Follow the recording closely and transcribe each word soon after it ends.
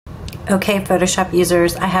Okay, Photoshop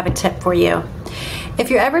users, I have a tip for you. If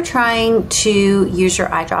you're ever trying to use your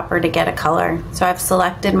eyedropper to get a color, so I've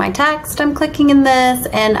selected my text, I'm clicking in this,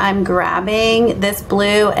 and I'm grabbing this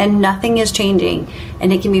blue, and nothing is changing,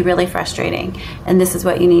 and it can be really frustrating. And this is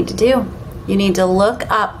what you need to do. You need to look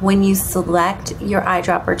up when you select your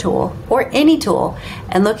eyedropper tool, or any tool,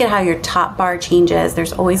 and look at how your top bar changes.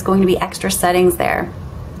 There's always going to be extra settings there.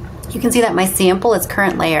 You can see that my sample is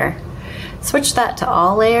current layer. Switch that to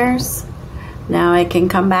all layers. Now I can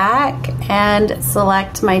come back and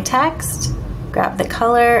select my text, grab the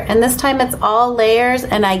color, and this time it's all layers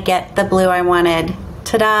and I get the blue I wanted.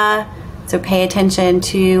 Ta-da! So pay attention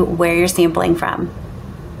to where you're sampling from.